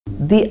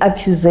the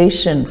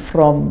accusation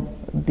from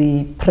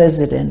the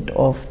president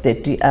of the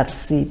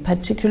DRC,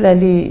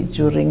 particularly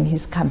during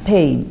his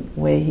campaign,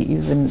 where he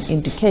even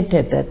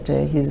indicated that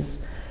he's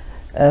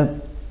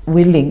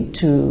willing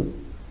to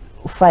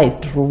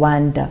fight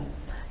Rwanda.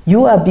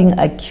 You are being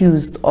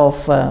accused of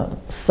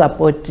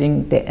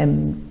supporting the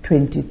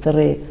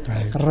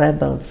M23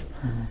 rebels.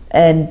 Mm-hmm.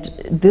 And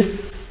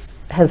this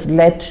has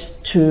led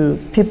to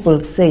people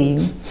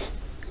saying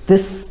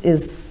this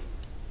is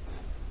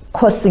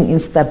causing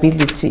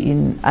instability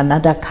in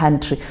another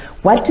country.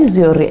 What is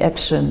your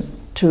reaction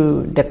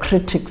to the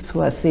critics who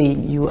are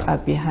saying you are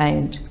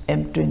behind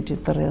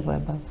M23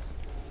 rebels?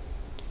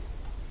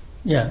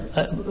 Yeah,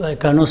 I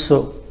can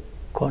also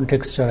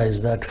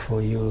contextualize that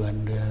for you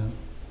and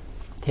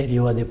tell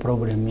you what the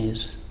problem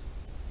is.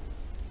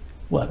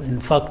 Well, in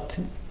fact,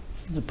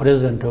 the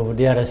president of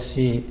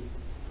DRC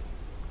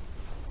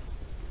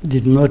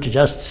did not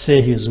just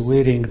say he is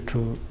willing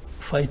to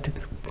fight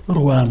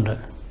Rwanda.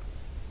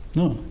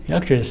 No, he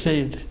actually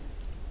said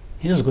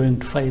he's going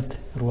to fight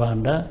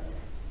Rwanda,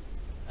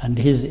 and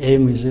his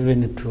aim is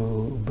even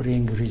to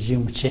bring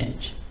regime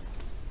change.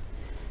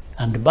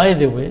 And by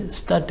the way,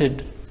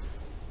 started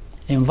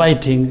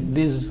inviting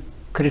these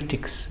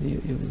critics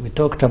we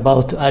talked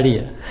about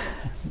earlier,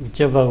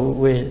 whichever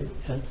way.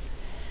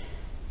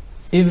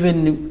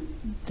 Even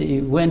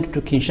they went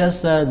to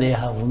Kinshasa, they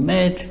have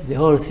met, the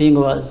whole thing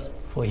was,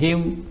 for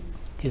him,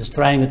 he's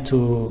trying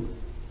to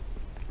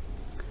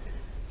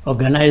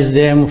organize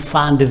them,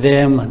 fund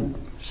them, and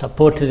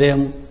support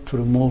them to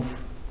remove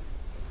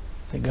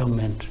the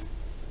government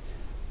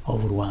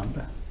of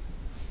Rwanda.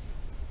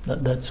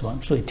 That's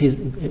one. So it is,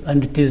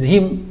 and it is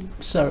him,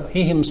 sir,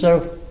 he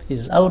himself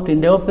is out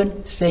in the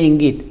open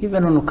saying it,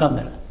 even on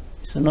camera.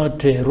 It's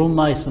not a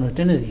rumor, it's not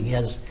anything. He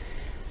has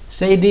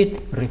said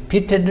it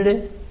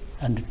repeatedly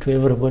and to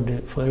everybody,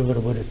 for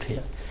everybody to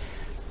hear.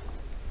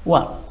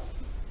 Well,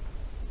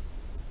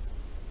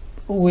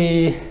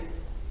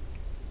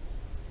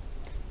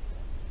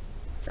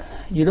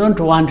 you don't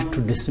want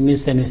to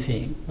dismiss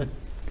anything, but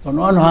on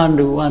one hand,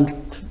 we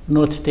want to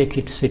not take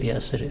it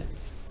seriously.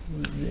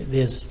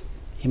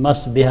 He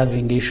must be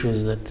having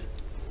issues that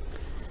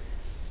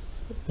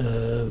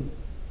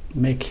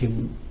make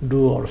him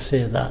do or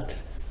say that.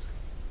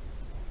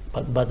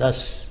 But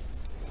that's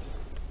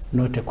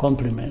not a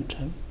compliment.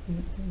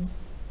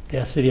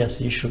 There are serious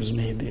issues,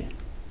 maybe.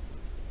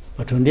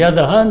 But on the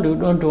other hand, we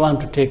don't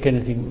want to take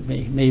anything.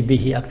 Maybe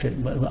he actually,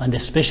 and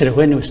especially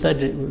when we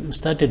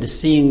started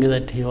seeing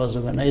that he was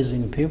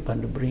organizing people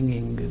and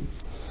bringing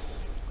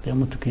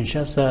them to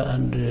Kinshasa,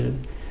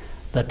 and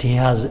that he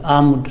has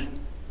armed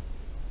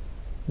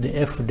the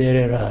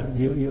FDLR.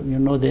 You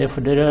know the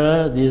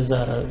FDLR? These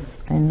are...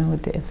 I know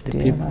the FDLR.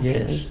 The people,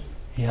 yes.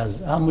 He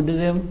has armed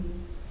them,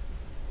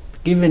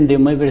 given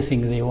them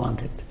everything they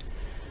wanted.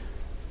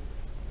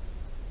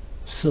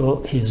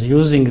 So he's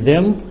using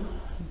them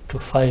to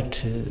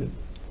fight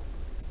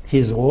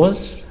his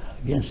wars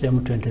against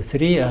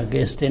M23,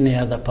 against any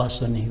other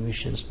person he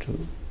wishes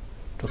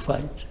to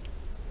fight.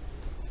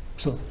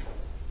 So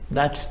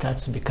that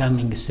starts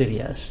becoming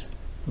serious.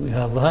 We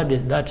have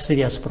had that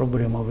serious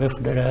problem of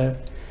FDLR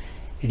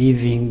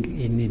living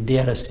in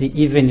DRC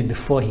even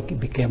before he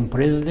became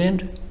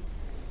president.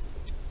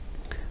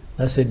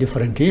 That's a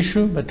different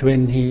issue, but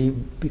when he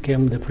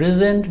became the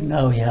president,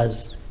 now he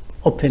has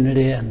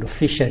openly and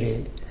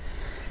officially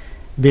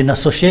been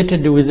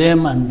associated with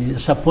them and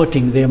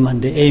supporting them,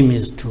 and the aim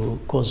is to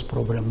cause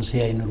problems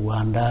here in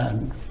Rwanda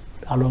and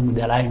along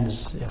the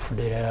lines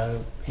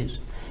FDLR is.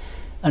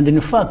 And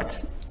in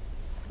fact,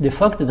 the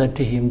fact that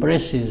he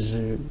embraces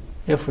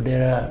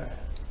FDLR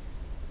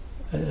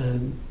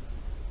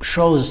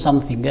shows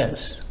something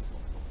else.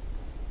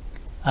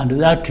 And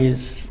that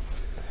is,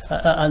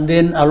 and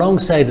then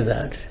alongside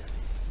that,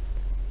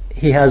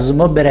 he has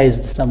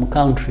mobilized some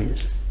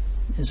countries,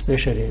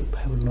 especially,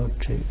 I will not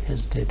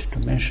hesitate to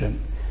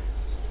mention.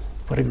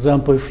 For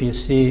example, if you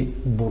see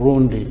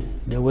Burundi,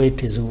 the way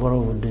it is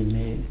involved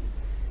in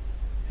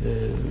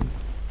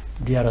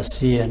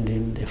DRC and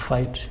in the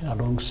fight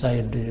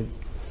alongside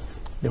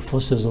the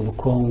forces of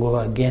Congo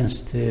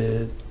against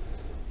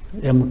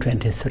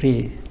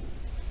M23,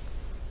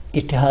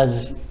 it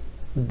has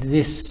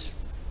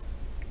this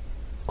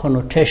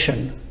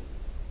connotation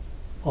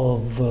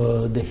of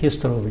the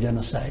history of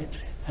genocide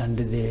and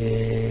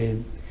the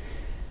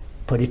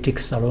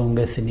politics along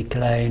ethnic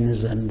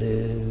lines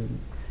and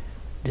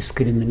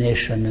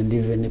discrimination and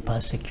even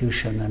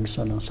persecution and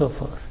so on and so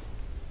forth.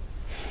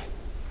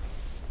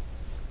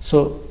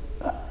 So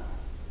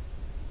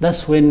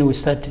that's when we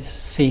started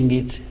seeing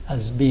it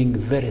as being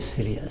very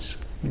serious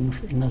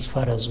in as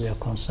far as we are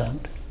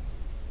concerned.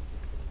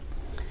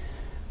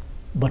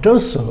 But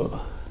also,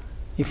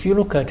 if you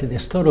look at the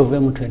story of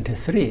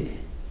M23,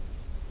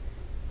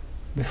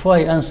 before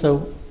I answer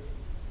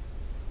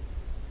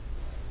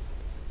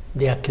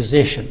the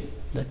accusation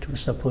that we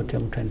support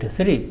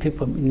M23,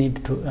 people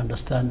need to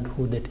understand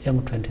who the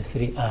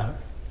M23 are.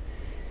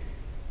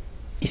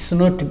 It's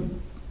not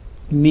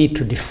me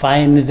to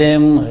define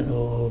them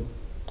or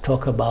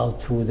talk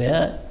about who they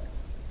are.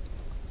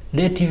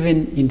 let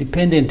even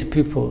independent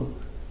people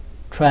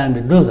try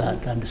and do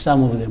that, and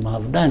some of them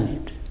have done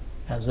it,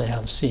 as I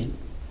have seen.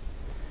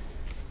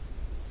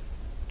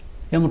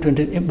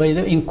 M20, by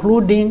the way,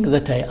 including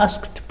that I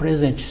asked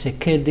President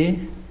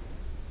Tshisekedi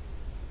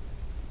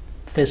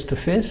face to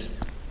face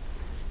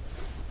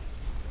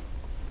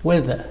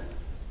whether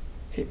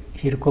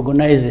he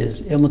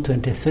recognizes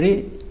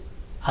M23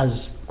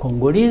 as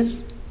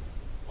Congolese,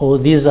 or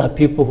these are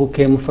people who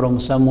came from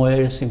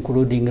somewhere else,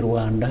 including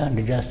Rwanda,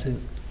 and just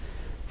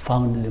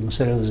found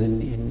themselves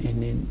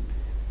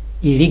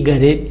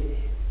illegally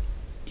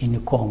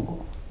in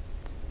Congo.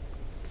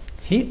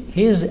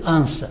 His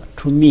answer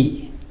to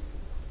me,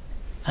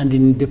 and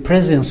in the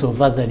presence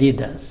of other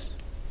leaders,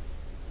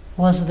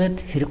 was that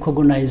he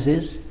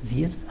recognizes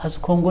these as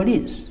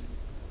Congolese.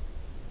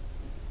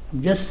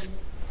 I'm just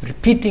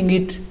repeating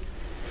it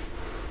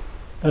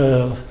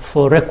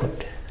for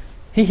record.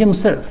 He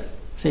himself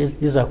says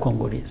these are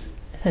Congolese.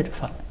 I said,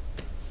 fine.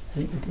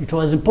 It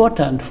was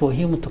important for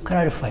him to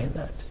clarify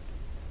that.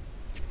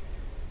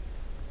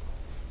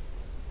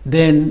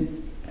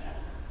 Then,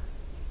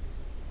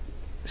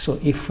 so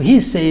if he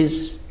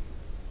says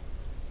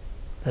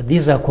that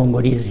these are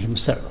Congolese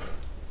himself,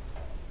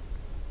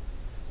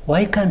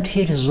 why can't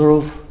he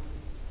resolve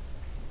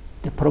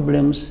the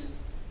problems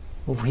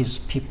of his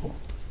people,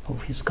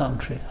 of his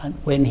country, and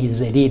when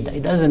he's a leader?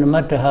 It doesn't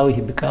matter how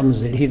he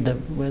becomes a leader,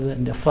 whether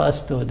in the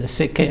first or the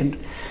second.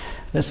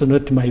 That's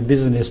not my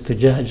business to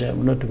judge.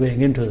 I'm not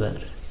going into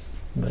that.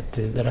 But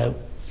there are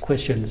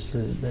questions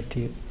that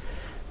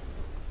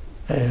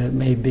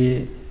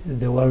maybe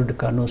the world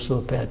can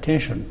also pay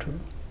attention to.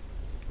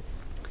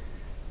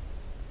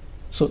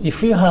 So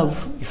if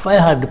I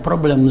had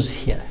problems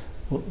here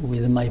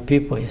with my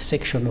people, a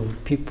section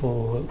of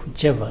people,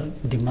 whichever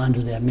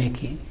demands they are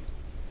making,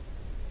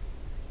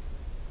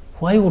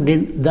 why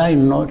would I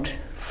not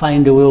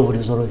find a way of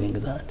resolving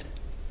that?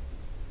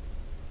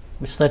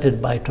 We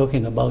started by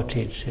talking about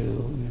it,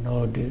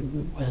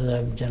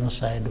 whether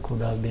genocide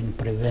could have been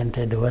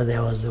prevented, whether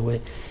there was a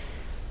way.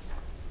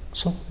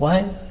 So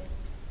why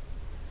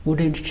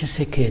wouldn't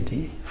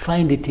Tshisekedi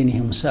find it in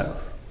himself?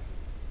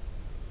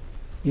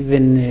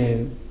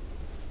 Even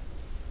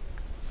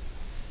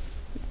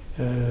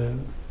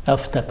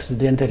after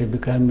accidentally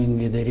becoming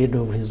the leader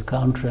of his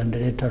country and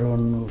later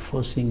on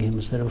forcing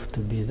himself to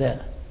be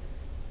there,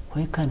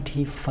 why can't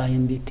he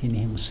find it in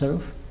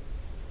himself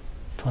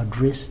to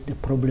address the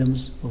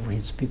problems of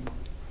his people?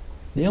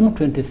 The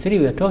M23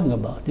 we are talking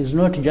about is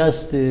not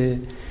just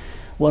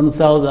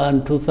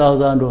 1,000,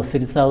 2,000 or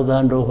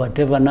 3,000 or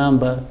whatever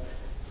number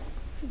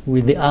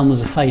with the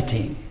arms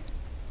fighting.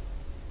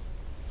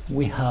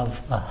 We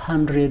have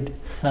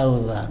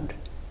 100,000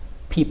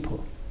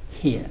 people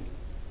here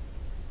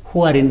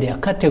who are in their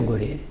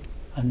category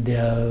and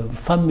their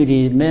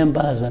family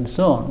members and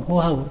so on, who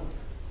have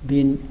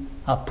been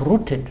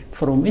uprooted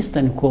from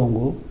Eastern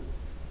Congo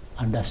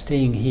and are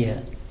staying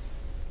here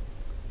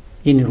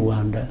in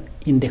Rwanda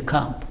in the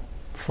camp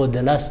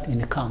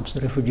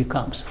refugee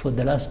camps for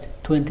the last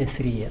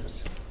 23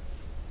 years.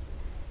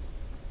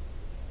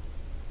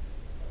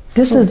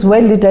 This is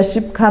where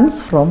leadership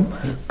comes from.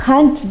 Yes.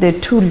 Can't the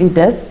two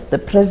leaders, the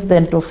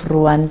president of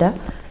Rwanda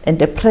and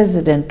the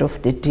president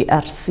of the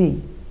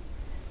DRC,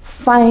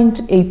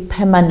 find a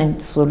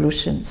permanent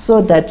solution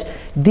so that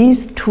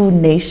these two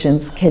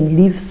nations can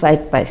live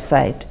side by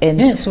side, and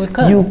yes, we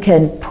can. You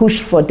can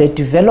push for the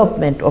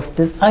development of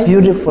this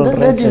beautiful region?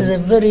 That is a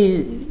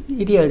very,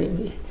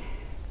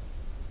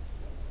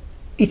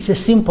 it's a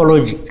simple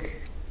logic.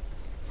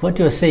 What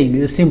you're saying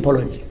is a simple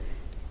logic.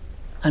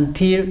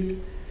 Until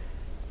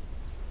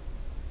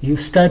you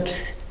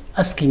start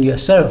asking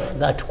yourself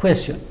that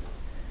question.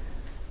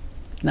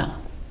 Now,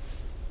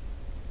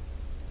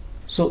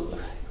 so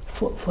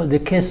for the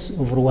case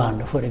of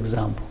Rwanda, for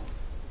example,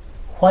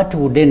 what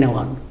would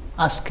anyone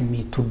ask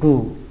me to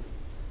do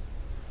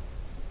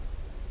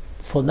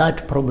for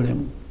that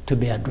problem to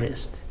be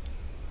addressed?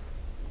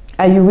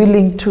 Are you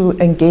willing to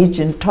engage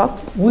in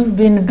talks? We've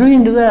been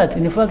doing that.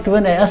 In fact,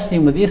 when I asked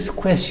him this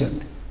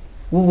question,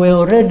 we were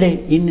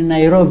already in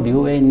Nairobi, we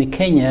were in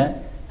Kenya,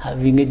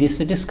 having this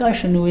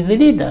discussion with the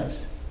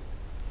leaders.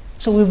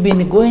 So we've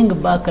been going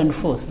back and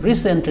forth.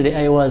 Recently,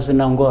 I was in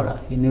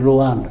Angola, in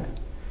Rwanda.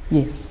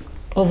 Yes.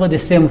 Over the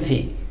same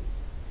thing.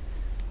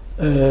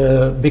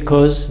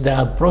 Because there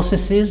are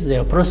processes in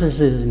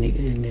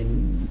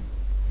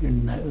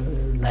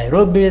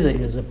Nairobi,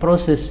 there is a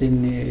process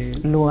in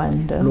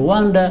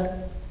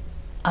Rwanda.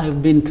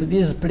 I've been to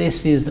these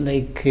places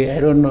like, I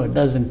don't know, a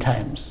dozen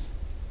times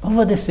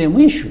over the same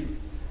issue.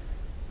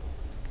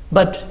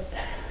 But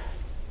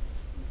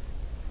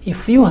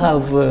if you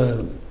have,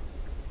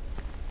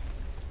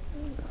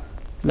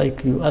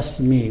 like you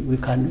asked me,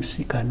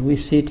 can we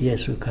sit?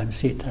 Yes, we can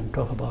sit and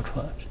talk about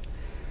what.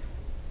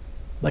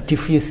 But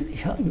if you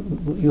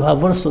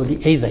have also,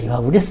 either you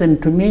have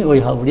listened to me or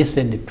you have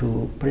listened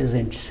to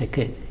President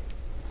Tshisekedi.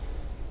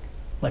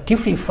 But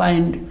if you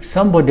find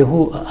somebody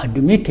who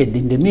admitted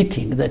in the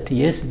meeting that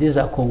yes, these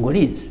are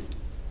Congolese,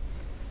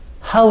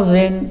 how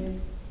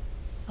then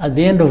at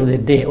the end of the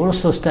day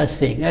also start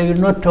saying, I will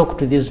not talk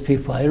to these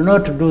people, I will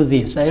not do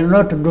this, I will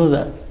not do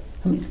that.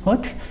 I mean,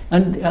 what?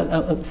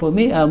 And for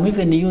me, I'm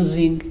even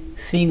using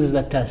things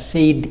that are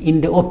said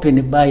in the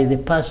open by the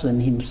person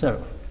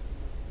himself.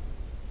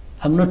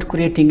 I'm not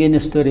creating any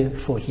story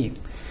for him.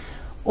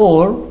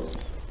 Or,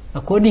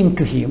 according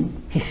to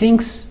him, he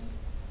thinks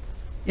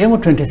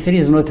M23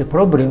 is not a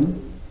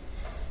problem,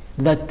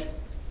 that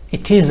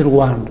it is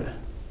Rwanda.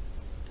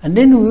 And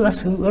then we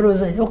ask,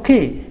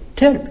 okay,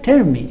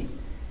 tell me,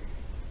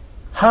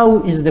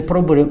 how is the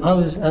problem,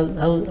 does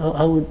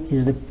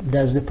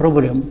the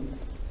problem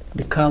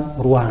become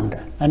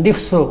Rwanda? And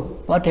if so,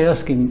 what are you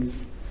asking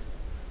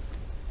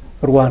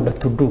Rwanda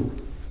to do?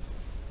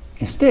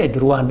 Instead,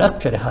 Rwanda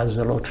actually has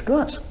a lot to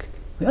ask.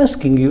 We're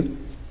asking you,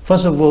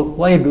 first of all,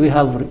 why do we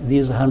have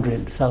these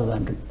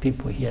 100,000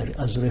 people here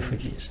as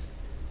refugees?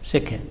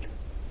 Second,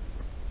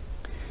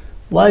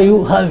 why are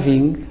you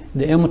having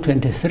the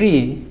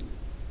M23,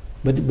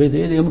 but the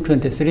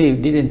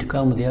M23 didn't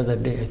come the other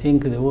day. I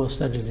think the war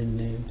started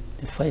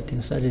the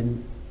fighting started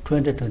in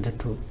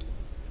 2022.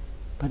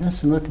 But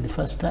that's not the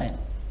first time.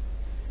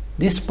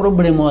 This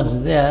problem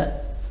was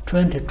there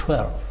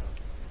 2012,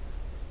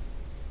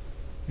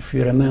 if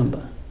you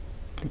remember.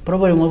 The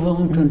problem of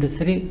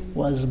M23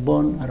 was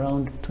born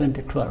around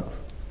 2012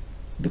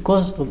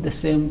 because of the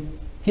same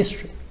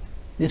history.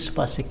 This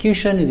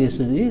persecution, this.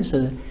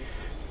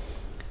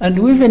 And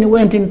we even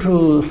went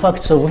into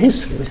facts of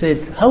history. We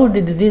said, how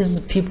did these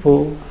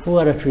people who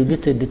are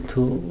attributed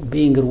to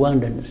being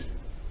Rwandans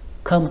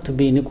come to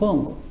be in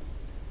Congo?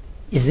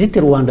 Is it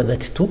Rwanda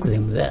that took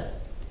them there?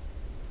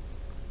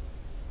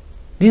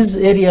 These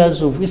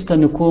areas of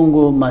Eastern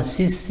Congo,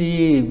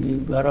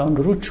 Masisi, around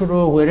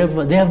Rutshuru,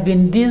 wherever, they have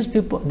been, these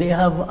people, they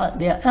have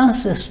their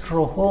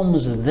ancestral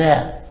homes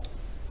there.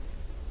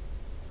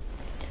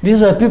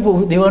 These are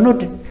people, they were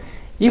not,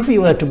 if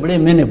you were to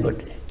blame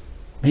anybody,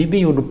 maybe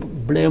you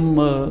would blame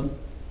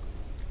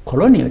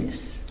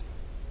colonialists.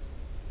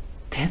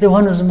 They're the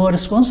ones more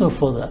responsible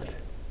for that.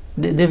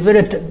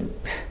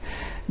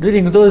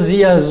 During those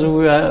years,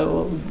 we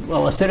were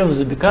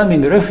ourselves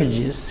becoming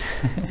refugees.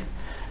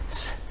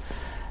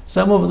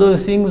 Some of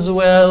those things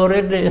were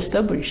already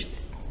established,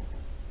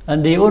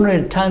 and they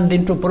only turned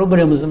into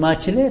problems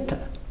much later.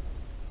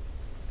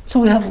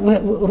 So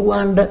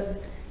Rwanda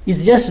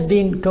is just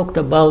being talked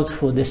about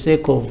for the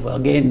sake of,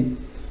 again,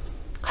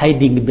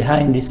 hiding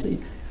behind this.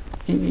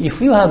 If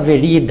you have a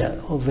leader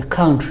of a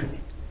country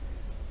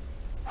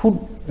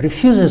who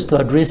refuses to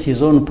address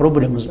his own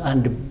problems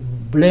and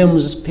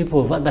blames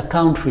people of other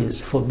countries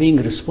for being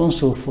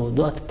responsible for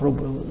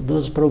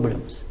those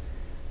problems,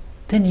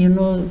 then you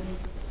know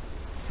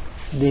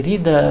the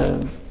leader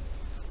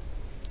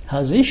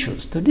has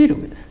issues to deal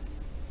with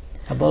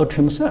about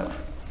himself.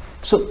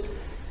 So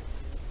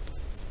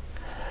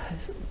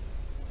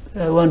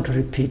I want to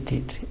repeat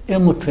it.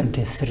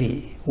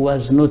 M23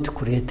 was not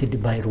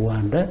created by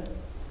Rwanda.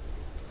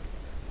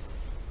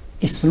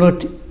 It's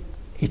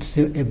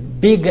a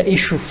bigger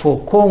issue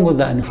for Congo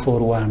than for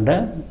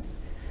Rwanda.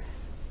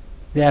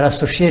 They are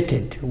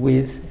associated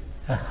with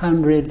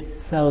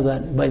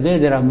 100,000. By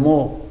then there are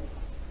more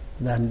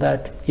than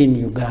that in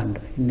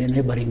Uganda. In the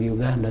neighboring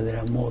Uganda, there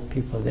are more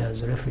people there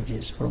as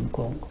refugees from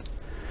Congo.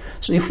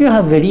 So if you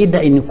have a leader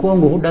in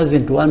Congo who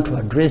doesn't want to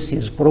address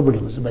his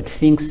problems but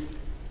thinks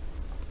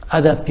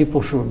other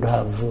people should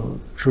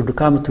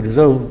come to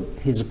resolve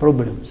his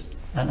problems,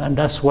 and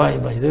that's why,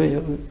 by the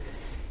way,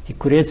 he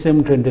creates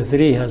M23,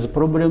 he has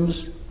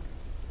problems,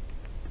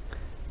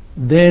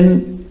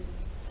 then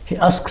he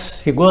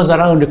goes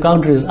around the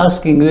countries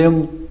asking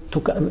them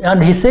to,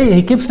 and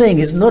he keeps saying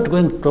he's not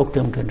going to talk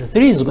to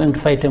M23, he's going to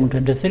fight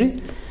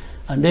M23,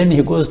 and then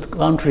he goes to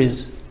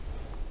countries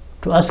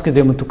to ask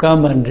them to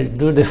come and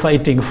do the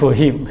fighting for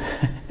him.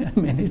 I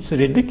mean, it's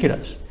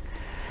ridiculous.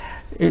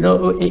 You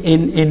know,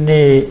 in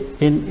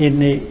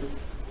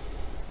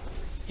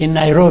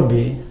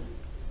Nairobi,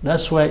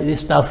 that's why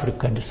East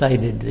Africa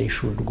decided they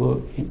should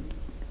help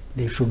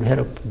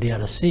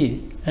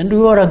DRC, and we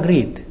all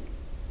agreed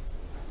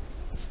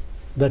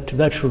that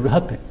that should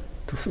happen,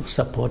 to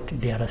support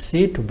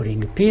DRC, to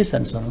bring peace,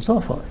 and so on and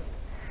so forth.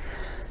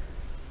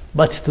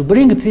 But to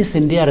bring peace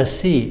in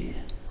DRC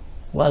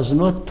was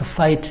not to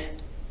fight,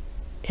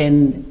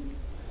 and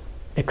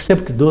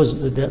except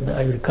those,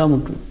 I will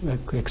come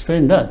to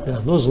explain that, there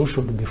are those who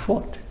should be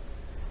fought.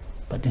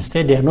 But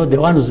instead they are not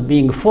the ones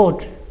being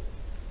fought.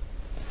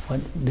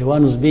 The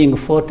ones being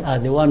fought are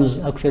the ones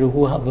actually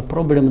who have a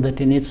problem that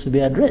needs to be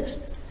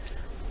addressed.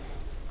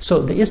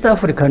 So the East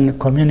African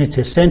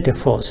community sent a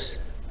force,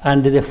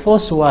 and the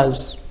force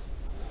was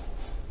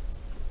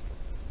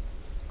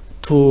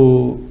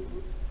to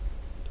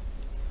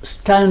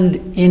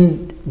stand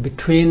in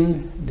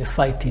between the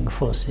fighting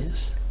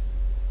forces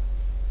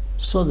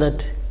so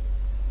that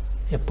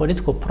a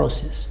political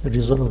process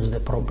resolves the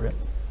problem.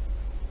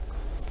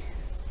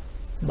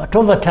 But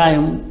over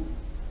time,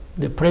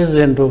 the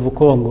president of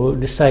Congo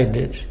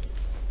decided,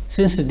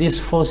 since this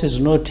force is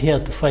not here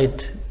to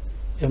fight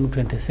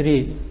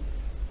M23,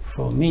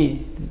 for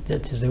me,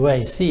 that is the way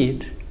I see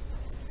it,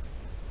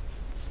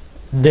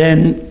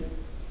 then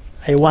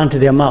I want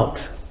them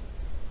out.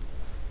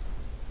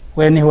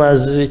 When he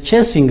was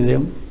chasing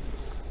them,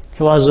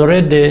 he was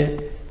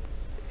already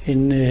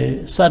in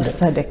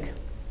SADC,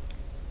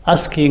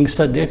 asking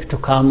SADC to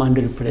come and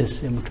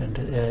replace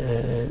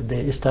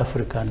the East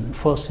African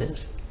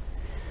forces.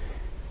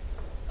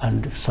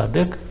 And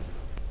SADC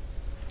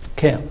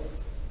came.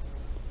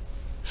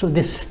 So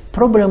this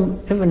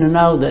problem, even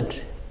now, that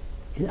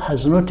it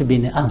has not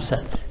been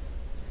answered.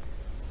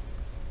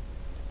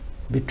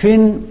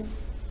 Between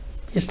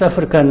East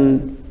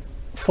African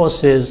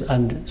forces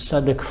and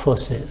SADC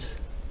forces,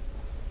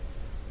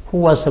 who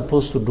was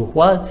supposed to do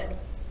what?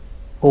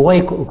 Or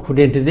why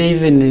couldn't they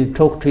even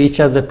talk to each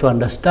other to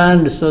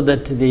understand so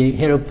that they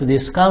help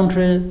this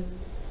country?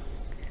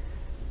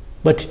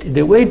 But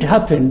the way it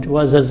happened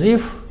was as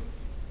if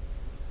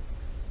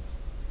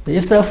the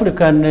East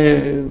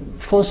African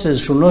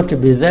forces should not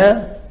be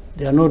there.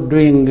 They are not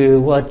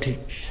doing what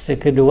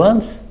Tshisekedi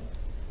wants.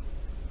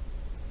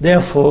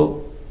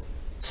 Therefore,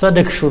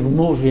 SADC should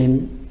move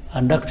in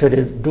and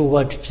actually do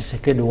what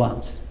Tshisekedi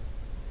wants.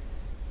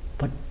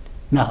 But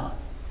now,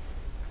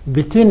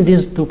 between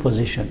these two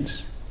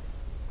positions,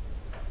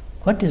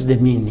 what is the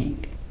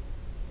meaning?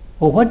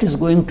 Or what is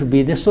going to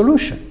be the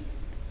solution?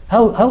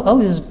 How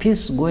is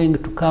peace going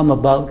to come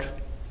about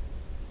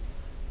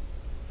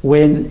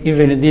when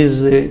even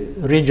these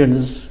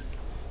regions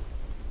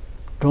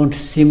don't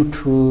seem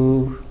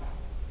to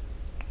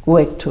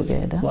work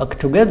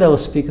together or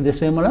speak the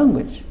same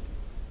language?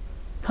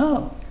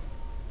 How?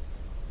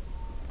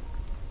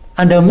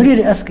 And I'm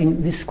really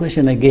asking this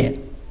question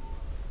again.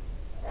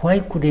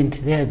 Why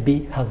couldn't there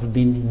have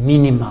been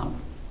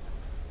minimum,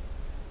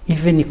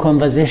 even a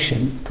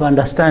conversation to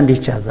understand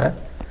each other,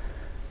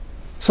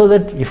 so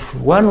that if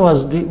one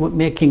was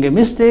making a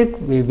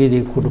mistake, maybe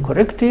they could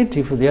correct it,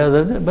 if the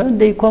other, but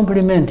they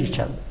complement each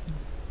other.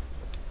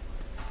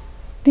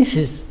 This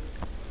is,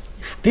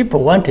 if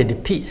people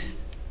wanted peace,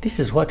 this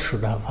is what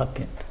should have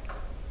happened.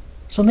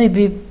 So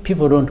maybe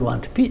people don't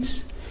want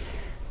peace.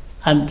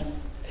 And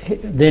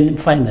then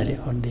finally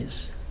on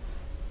this,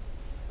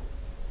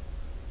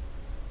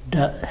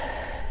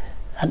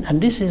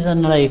 and this is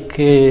unlike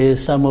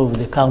some of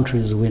the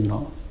countries we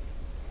know.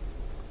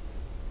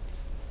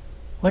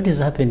 What is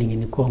happening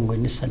in Congo,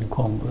 in Eastern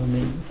Congo? Let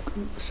me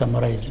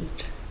summarize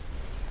it.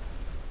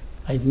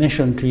 I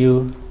mentioned to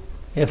you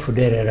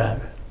FDLR,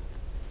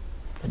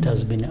 that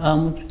has been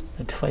armed,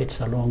 that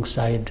fights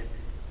alongside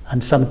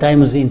and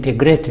sometimes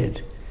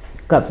integrated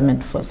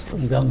government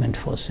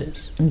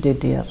forces. In the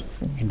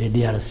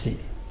DRC.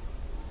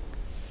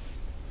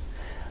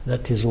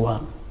 That is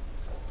one.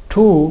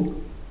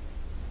 Two,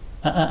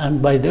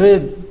 and by the way,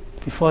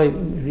 before I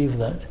leave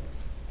that,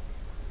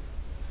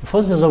 the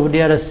forces of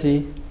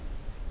DRC,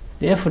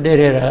 the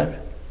FDLR,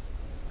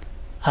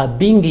 are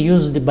being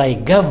used by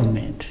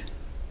government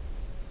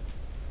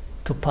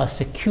to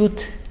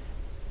persecute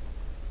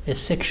a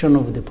section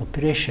of the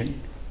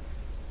population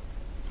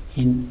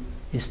in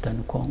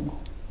Eastern Congo.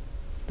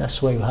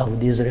 That's why you have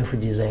these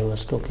refugees I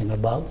was talking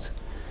about.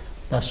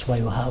 That's why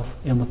you have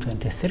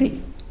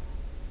M23,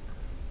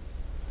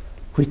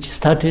 which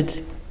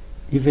started,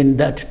 even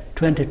that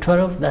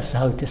 2012, that's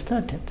how it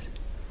started.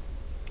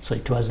 So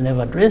it was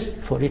never addressed,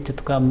 for it to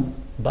come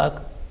back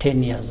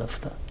 10 years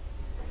after.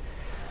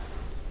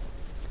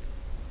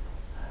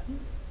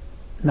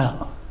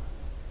 Now,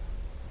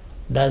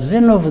 does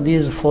any of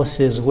these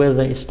forces,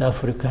 whether East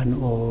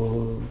African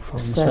or from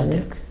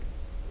SADC,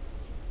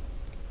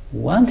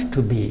 want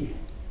to be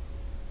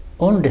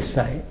on the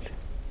side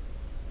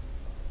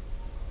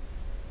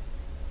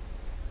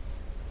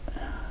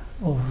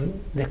of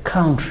the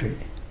country,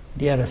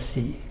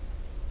 DRC,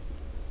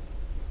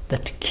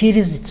 that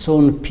kills its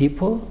own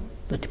people,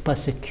 that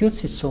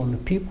persecutes its own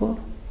people?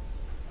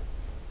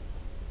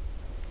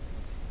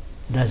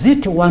 Does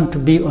it want to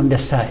be on the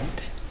side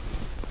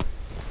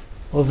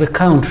of a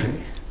country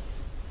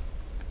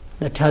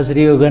that has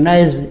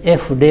reorganized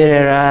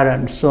FDLR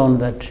and so on,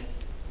 that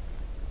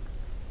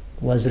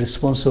was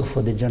responsible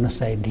for the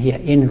genocide here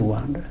in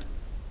Rwanda?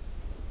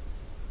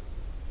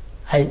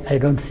 I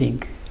don't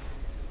think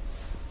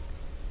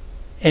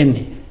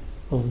any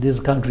of these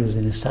countries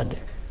in SADC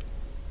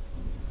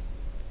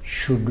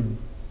should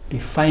be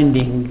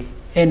finding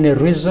any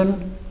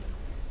reason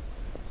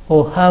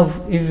or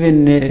have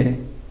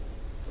even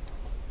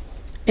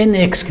any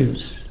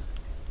excuse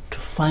to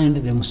find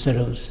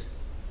themselves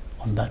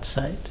on that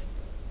side.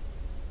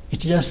 It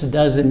just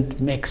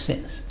doesn't make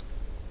sense.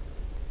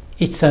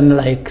 It's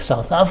unlike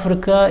South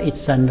Africa,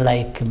 it's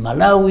unlike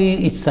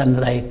Malawi, it's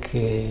unlike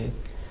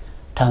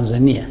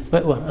Tanzania.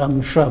 But well,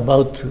 I'm sure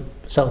about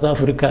South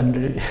Africa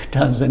and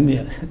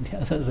Tanzania. The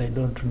others I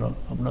don't know,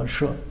 I'm not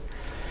sure.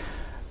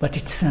 But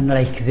it's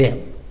unlike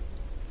them.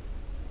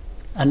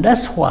 And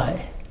that's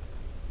why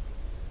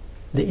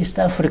the East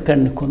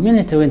African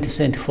community, when they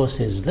sent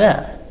forces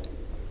there,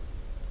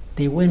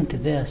 they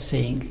went there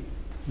saying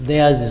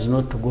theirs is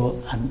not to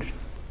go and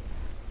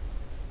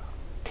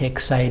take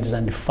sides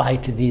and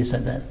fight this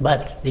and that,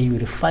 but they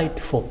will fight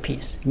for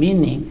peace,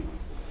 meaning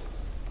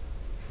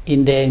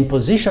in the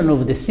imposition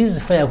of the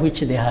ceasefire,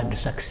 which they had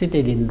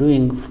succeeded in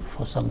doing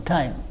for some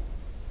time,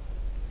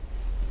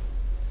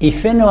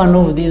 if any one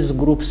of these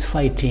groups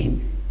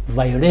fighting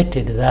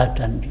violated that,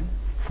 and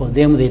for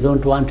them they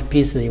don't want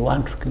peace, they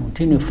want to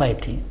continue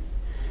fighting,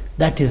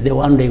 that is the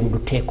one they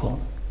would take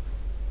on.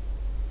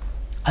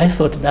 I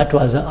thought that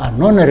was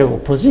an honorable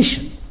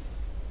position.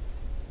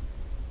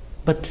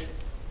 But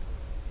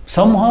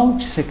somehow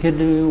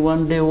Tshisekedi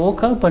one day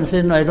woke up and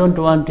said, no, I don't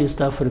want East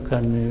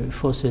African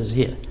forces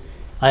here.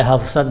 I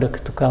have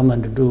SADC to come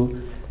and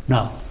do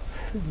now.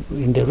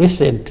 In the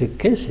recent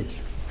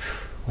cases,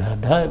 we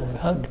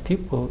had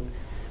people,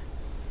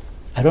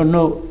 I don't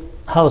know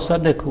how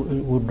SADC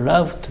would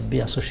love to be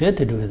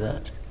associated with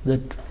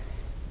that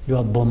you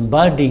are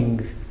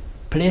bombarding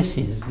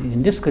places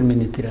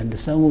indiscriminately, and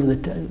some of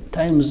the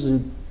times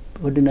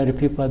ordinary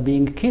people are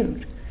being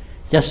killed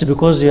just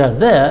because you are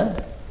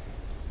there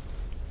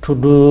to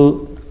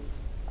do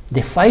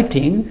the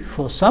fighting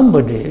for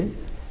somebody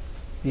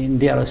in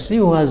DRC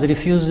who has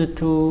refused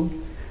to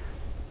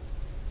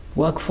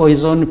work for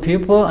his own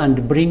people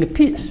and bring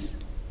peace.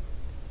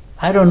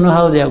 I don't know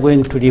how they are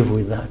going to live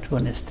with that,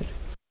 honestly.